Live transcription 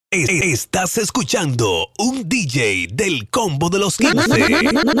Estás escuchando un DJ del combo de los 15. Mangee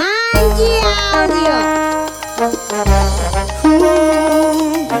audio.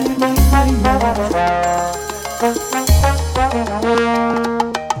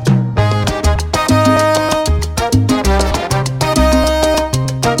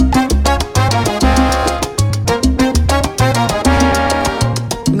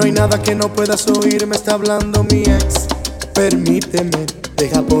 No hay nada que no puedas oír, me está hablando mi ex. Permíteme,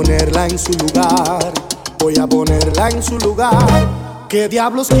 deja ponerla en su lugar. Voy a ponerla en su lugar. ¿Qué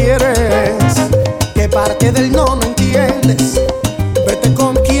diablos quieres? ¿Qué parte del no entiendes? Vete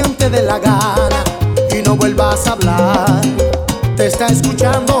con quien te dé la gana y no vuelvas a hablar. Te está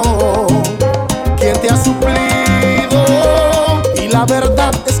escuchando quien te ha suplido, y la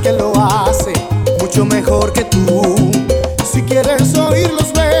verdad es que lo hace mucho mejor que tú. Si quieres oír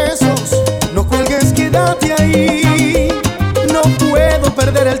los besos, no cuelgues, quédate ahí. No puedo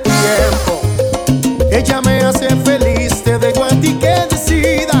perder el tiempo, ella me hace feliz. Te dejo a ti que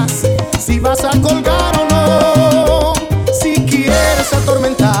decidas si vas a colgar o no. Si quieres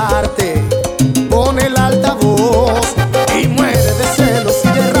atormentarte, pon el altavoz y muere de celos y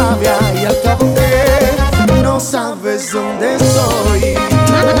de rabia. Y al cabo que no sabes dónde estoy.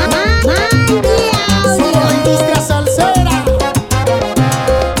 Somos la industria salsera,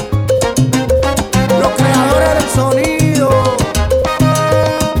 los creadores del sonido.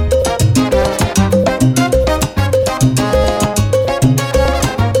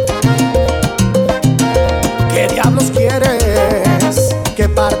 ¿Qué diablos quieres? ¿Qué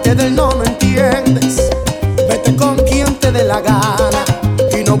parte del no entiendes? Vete con quien te dé la gana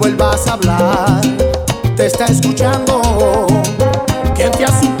y no vuelvas a hablar. Te está escuchando quien te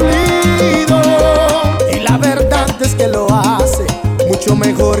ha suplido, y la verdad es que lo hace mucho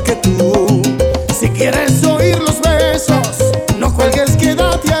mejor que tú. Si quieres oír los besos, no cuelgues,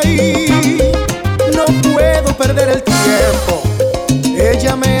 quédate ahí. No puedo perder el tiempo,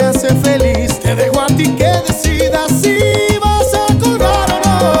 ella me hace feliz. Te dejo a ti que decidas si vas a colgar o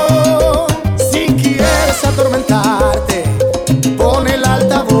no. Si quieres atormentarte, pon el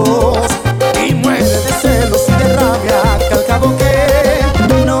altavoz y muere de celos y de rabia, que al cabo que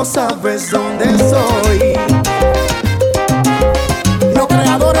no sabes dónde soy. Los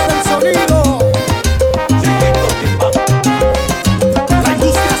creadores del sonido, la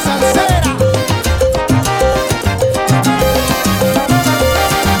industria salsera.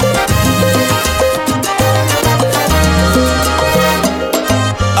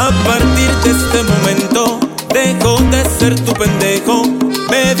 A partir de este momento dejo de ser tu pendejo.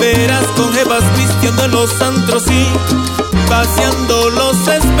 Me verás con jevas vistiendo en los antros y vaciando los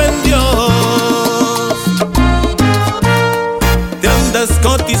expendios. Te andas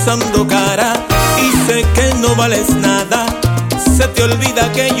cotizando cara y sé que no vales nada. Se te olvida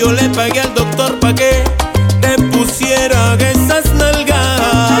que yo le pagué al doctor pa' que te pusiera esas nalgas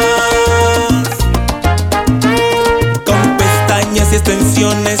con pestañas y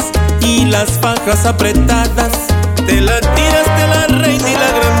extensiones y las fajas apretadas. Te la tiraste la reina y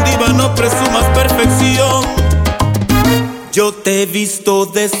la gran diva, no presumas perfección. Yo te he visto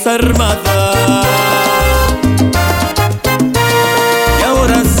desarmada y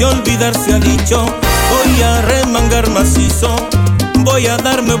ahora si olvidar se ha dicho. Voy a remangar macizo, voy a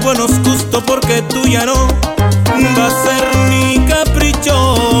darme buenos gustos porque tú ya no va a ser mi capricho.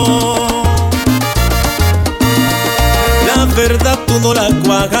 La verdad tú no la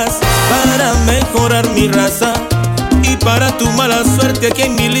cuajas para mejorar mi raza, y para tu mala suerte aquí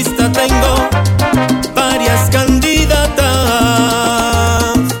en mi lista tengo varias candidatas.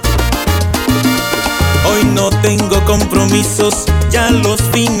 Hoy no tengo compromisos, ya los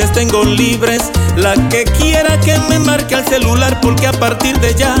fines tengo libres. La que quiera que me marque al celular, porque a partir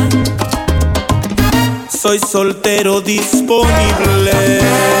de ya soy soltero disponible.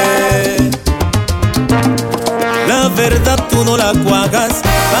 La verdad tú no la cuagas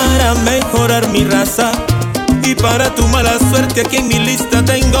para mejorar mi raza, y para tu mala suerte aquí en mi lista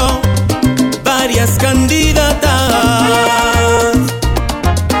tengo varias candidatas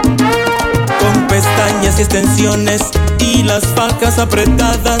con pestañas y extensiones y las fajas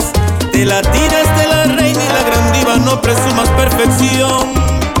apretadas. Te la tiraste la reina y la gran diva, no presumas perfección.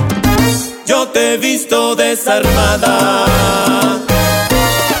 Yo te he visto desarmada,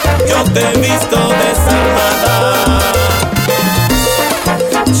 yo te he visto desarmada.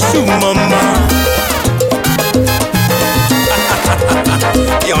 Su mamá.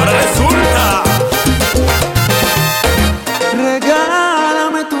 Y ahora resulta.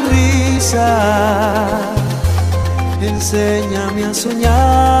 Regálame tu risa, enséñame a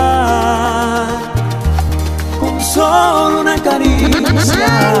soñar con solo una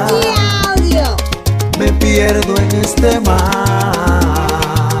caricia. este mar.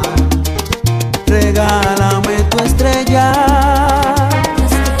 Regálame tu estrella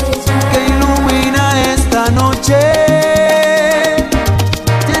que ilumina esta noche,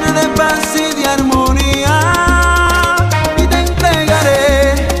 llena de paz y de armonía, y te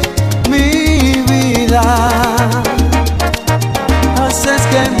entregaré mi vida. Haces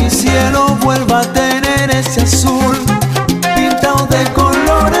que mi cielo vuelva a tener ese azul pintado de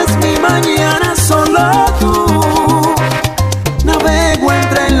colores, mi mañana solo tú. Navego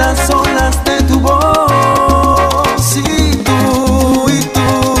entre las olas de tu voz, y tú, y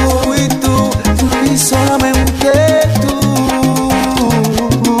tú, y tú, y solamente tú.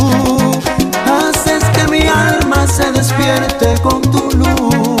 Haces que mi alma se despierte con tu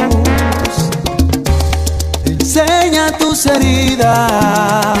luz. Enseña tus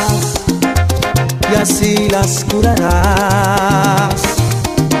heridas y así las curarás.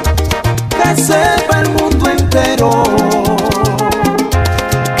 Que sepa el mundo entero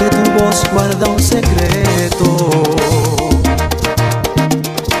que tu voz guarda un secreto.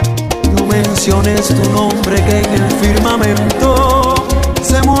 No menciones tu nombre, que en el firmamento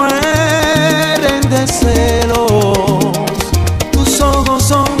se mueren de celos. Tus ojos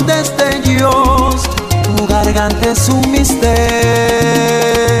son destellos, tu garganta es un misterio.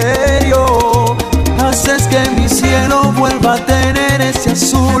 Haces que mi cielo vuelva a tener ese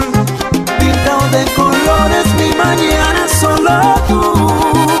azul pintado de colores, mi mañana solo tú.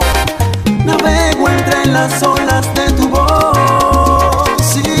 Navego entre las olas de tu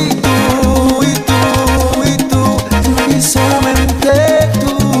voz, y tú, y tú, y tú, y solamente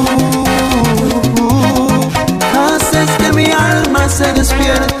tú. Haces que mi alma se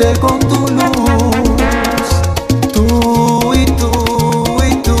despierte con tu luz. Tú y tú,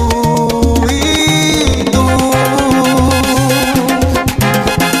 y tú, y tú.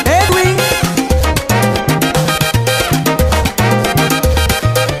 Edwin.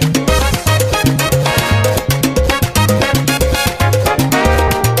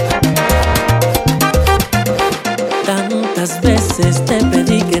 Tantas veces te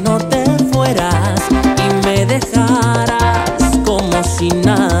pedí que no te fueras y me dejaras como si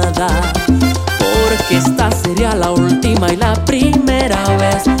nada, porque esta sería la última y la primera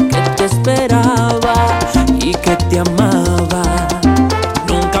vez que te esperaba y que te amaba.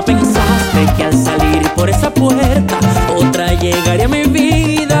 Nunca pensaste que al salir por esa puerta otra llegaría a mi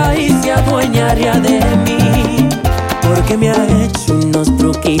vida y se adueñaría de mí, porque me ha hecho unos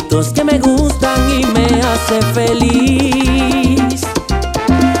truquitos que me gustan y me hace feliz.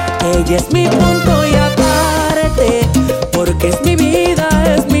 Ella es mi punto y aparte, porque es mi vida,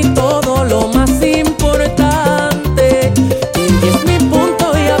 es mi todo, lo más importante. Ella es mi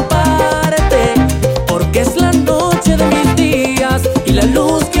punto y aparte, porque es la noche de mis días y la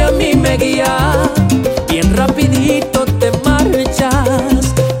luz que a mí me guía. Bien rapidito te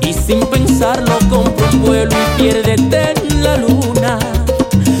marchas y sin pensarlo compro un vuelo y piérdete en la luna.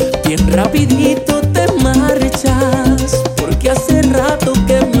 Bien rapidito te marchas, porque hace rato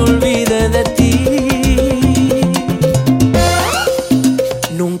que me olvidé de ti.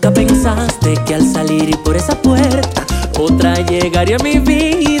 Nunca pensaste que al salir por esa puerta otra llegaría a mi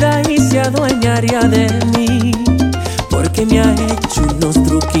vida y se adueñaría de mí, porque me ha hecho unos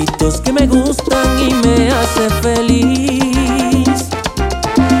truquitos que me gustan y me hace feliz.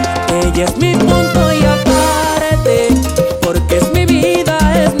 Ella es mi punto y aparte, porque es mi vida,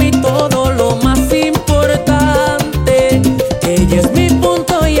 es mi todo, lo más importante. Ella es mi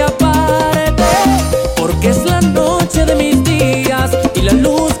punto y aparte, porque es la noche de mis días y la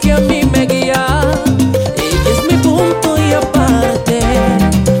luz que a mí me guía. Ella es mi punto y aparte,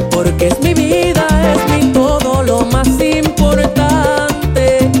 porque es mi vida, es mi todo, lo más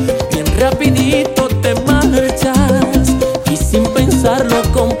importante. Bien rapidito te marchas y sin pensarlo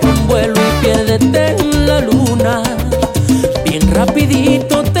compro un vuelo y piérdete en la luna. Bien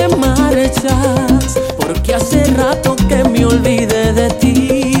rapidito te marchas, porque hace rato que me olvidé de ti.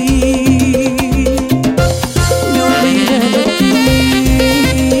 Me olvidé de ti.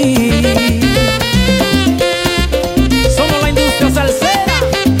 Somos la industria salsera.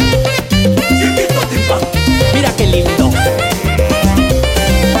 Mira qué lindo.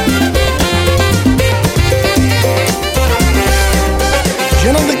 Yo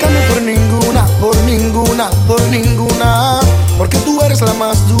no te cambio por ninguna, por ninguna, por ninguna. Porque tú eres la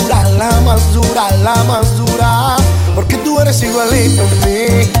más dura, la más dura, la más dura. Porque tú eres igualito a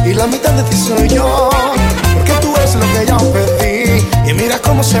mí y la mitad de ti soy yo. Porque tú eres lo que yo pedí y mira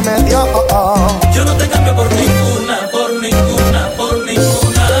cómo se me dio. Yo no te cambio por ninguna, por ninguna, por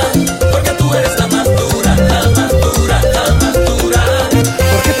ninguna. Porque tú eres la más dura, la más dura, la más dura.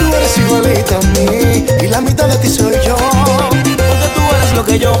 Porque tú eres igualita a mí y la la mitad de ti soy yo. Porque tú eres lo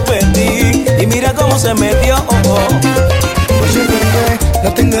que yo pedí y mira cómo se me dio. Oye, bebé,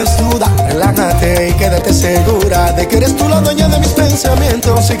 no tengas duda, relájate y quédate segura de que eres tú la dueña de mis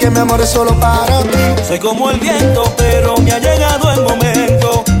pensamientos. Así que mi amor es solo para ti. Soy como el viento, pero me ha llegado el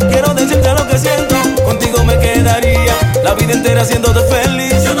momento. Quiero decirte lo que siento, contigo me quedaría la vida entera haciéndote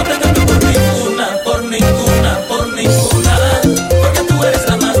feliz. Yo no te cambio por ninguna, por ninguna, por ninguna. Porque tú eres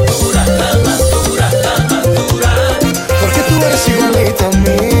la más dura, la más dura, la más dura. Porque tú eres igualita a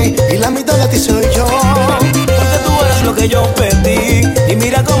mí y la mitad de ti soy yo. Porque tú eres lo que yo pedí y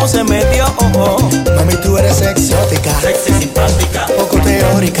mira cómo se me dio. Mami, tú eres exótica, Sexy, simpática, poco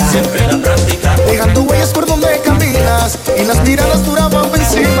teórica, siempre en la práctica. dejando huellas por donde caminas y las miradas duras van por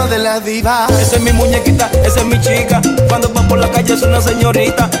encima de la diva. Esa es mi muñequita, esa es mi chica. Cuando va por la calle es una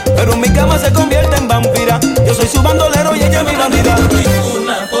señorita, pero en mi cama se convierte en vampira. Yo soy su bandolero y ella es mi bandida. Por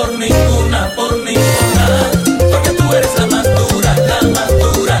ninguna, por ninguna, por ninguna. Porque tú eres la más dura, la más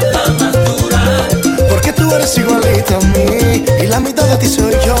dura, la más dura. Porque tú eres igualita a mí y la mitad de ti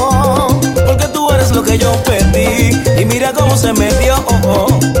soy yo. Porque tú eres lo que yo pedí y mira cómo se me dio.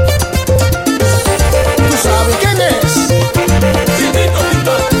 ¿Tú sabes quién es?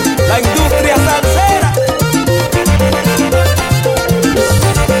 La industria salsera.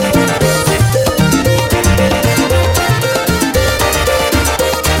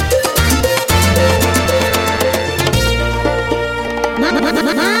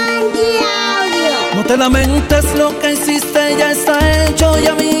 Mangee Audio. No te lamentes, lo que hiciste ya está hecho. Y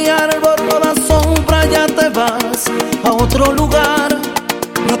a mi árbol no da sombra, ya te vas a otro lugar.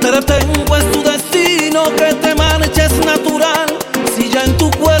 No te detengo, es tu destino, que te marches natural. Si ya en tu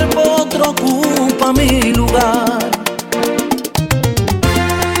cuerpo otro ocupa mi lugar.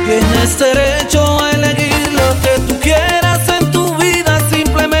 Tienes derecho a elegir lo que tú quieras en tu vida.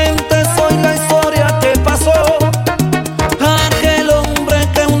 Simplemente soy la historia que pasó. Aquel hombre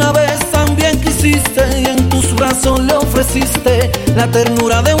que una vez también quisiste y en tus brazos le ofreciste la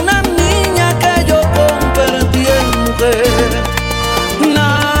ternura de una niña que yo convertí en mujer.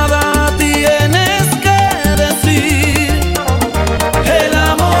 Nada tienes que decir, el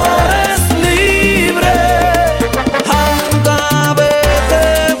amor es libre. Anda,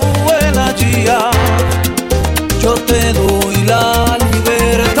 vete, vuela ya, yo te doy la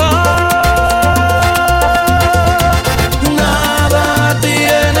libertad. Nada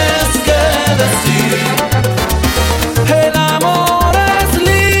tienes que decir, el amor es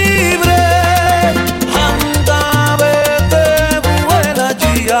libre. Anda, vete, vuela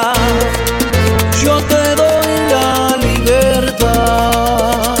ya, yo te doy la libertad.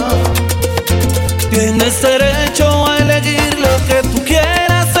 Tienes derecho a elegir lo que tú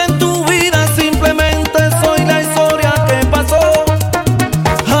quieras en tu vida. Simplemente soy la historia que pasó.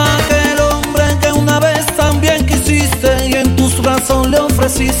 Aquel hombre que una vez también quisiste y en tus brazos le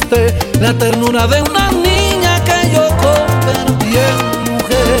ofreciste la ternura de una niña que yo convertí en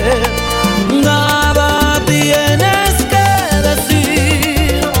mujer. Nada tienes que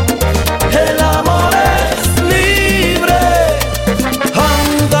decir, el amor es libre.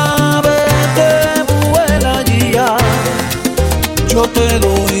 Anda, vete, vuela ya, yo te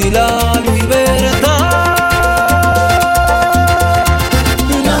doy la libertad.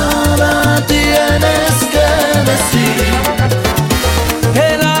 Nada tienes que decir,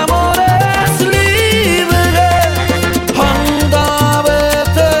 el amor es libre. Anda,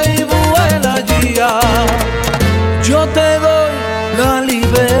 vete y vuela ya, yo te doy la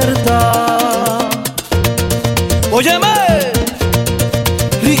libertad. Óyeme,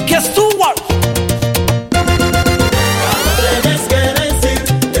 Ricky Stewart. Tienes que decir,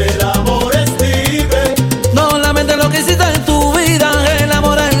 el amor es libre. No lamentes lo que hiciste en tu vida, el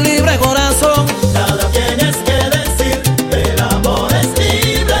amor es libre, corazón. Nada tienes que decir, el amor es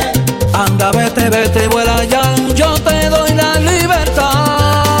libre. Anda, vete, vete, vuela ya, yo te doy la libertad.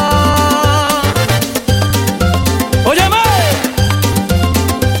 Óyeme.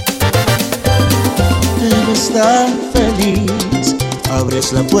 Debes estar feliz,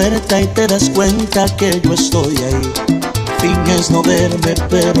 abres la puerta y te das cuenta que yo estoy ahí. Finges no verme,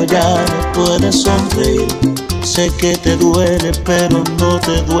 pero ya no puedes sonreír. Sé que te duele, pero no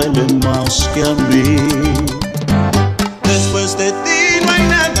te duele más que a mí. Después de ti no hay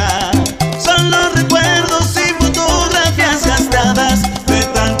nada, solo recuerdos y fotografías gastadas. De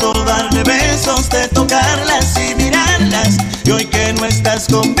tanto darle besos, de tocarlas y mirarlas. Y hoy que no estás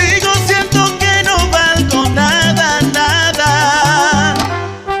conmigo, siento que no valgo nada, nada.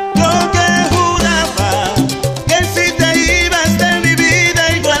 Lo que juraba, que si te ibas de mi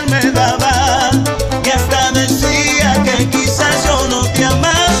vida igual me daba. Y hasta decía que quizás yo no te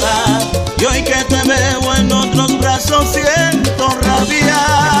amaba. Y hoy que te veo eso siento rabia.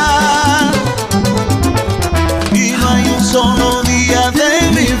 Y no hay un solo día de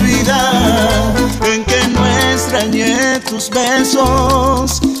mi vida en que no extrañé tus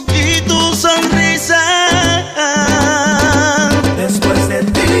besos y tu sonrisa. Después de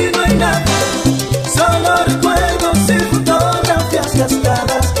ti no hay nada, solo recuerdos y fotografías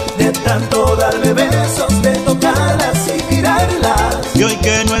gastadas de tanto darme besos, de tocarlas y mirarlas. Y hoy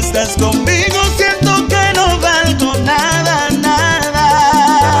que no estás conmigo siento que no valgo nada,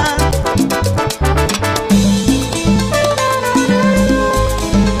 nada.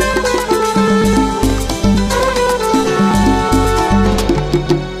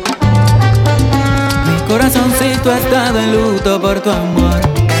 Mi corazoncito ha estado en luto por tu amor.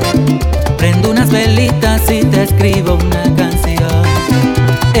 Prendo unas velitas y te escribo una canción.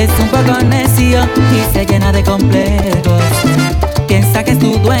 Es un poco necio y se llena de complejos. Piensa que es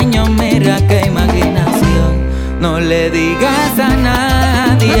tu dueño, mira qué imaginación. No le digas a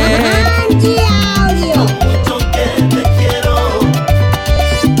nadie Mangee. Mucho que te quiero,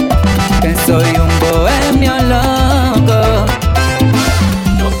 que soy un bohemio loco.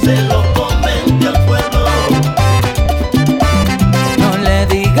 no se lo comente al pueblo. No le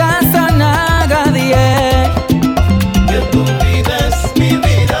digas a nadie Que tu vida es mi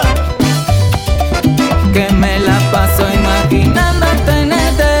vida. que me la paso imaginando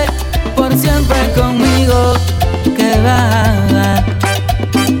tenerte por siempre conmigo. Que va,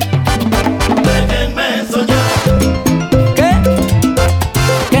 Déjenme soñar. ¿qué?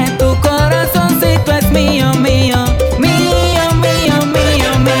 Que tu corazoncito es mío, mío, mío, mío,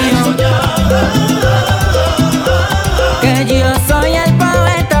 mío, mío. Que yo soy el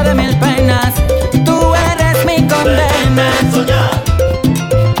poeta de mil penas, tú eres mi condena.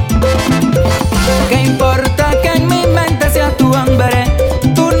 ¿Qué importa que en mi mente sea tu hombre?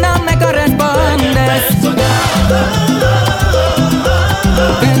 Tú no me correspondes.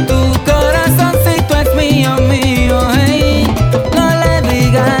 Que tu corazoncito es mío, mío, hey. No le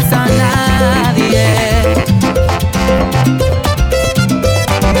digas a nadie.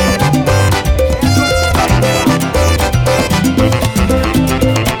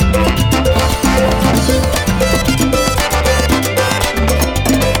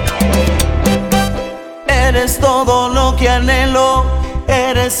 Eres todo lo que anhelo,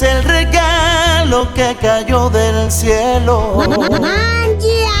 eres el regalo que cayó del cielo.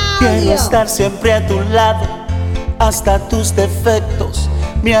 Mangee. Quiero estar siempre a tu lado, hasta tus defectos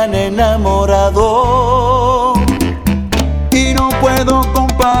me han enamorado. Y no puedo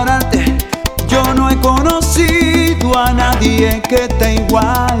compararte, yo no he conocido a nadie que te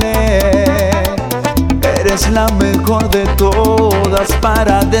iguale. Eres la mejor de todas,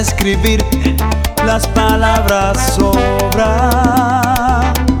 para describir las palabras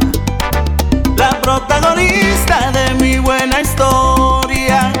sobran. La protagonista de mi buena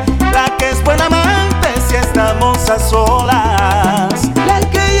historia, la que es buena amante si estamos a solas, la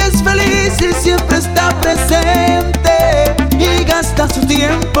que es feliz y siempre está presente y gasta su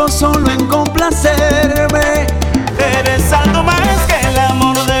tiempo solo en complacerme. Eres algo más que el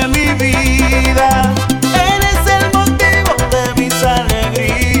amor de mi vida, eres el motivo de mis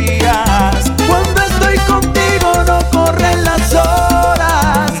alegrías. Cuando estoy contigo no corren las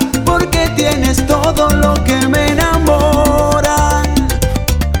horas, porque tienes todo lo que me enamora.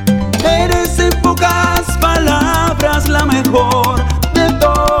 Eres en pocas palabras la mejor de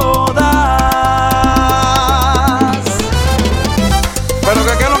todas. Pero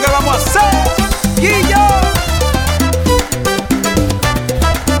 ¿qué es lo que vamos a hacer, Guillo?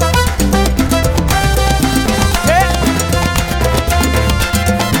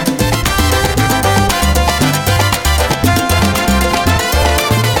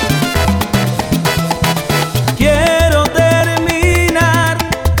 Quiero terminar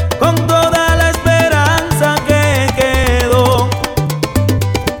con toda la esperanza que quedó.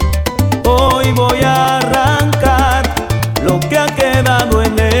 Hoy voy a arrancar lo que ha quedado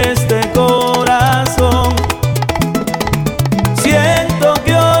en este corazón. Siento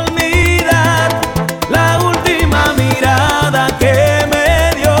que olvidar la última mirada que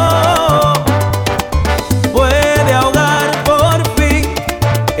me dio puede ahogar por fin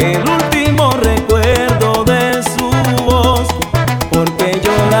el último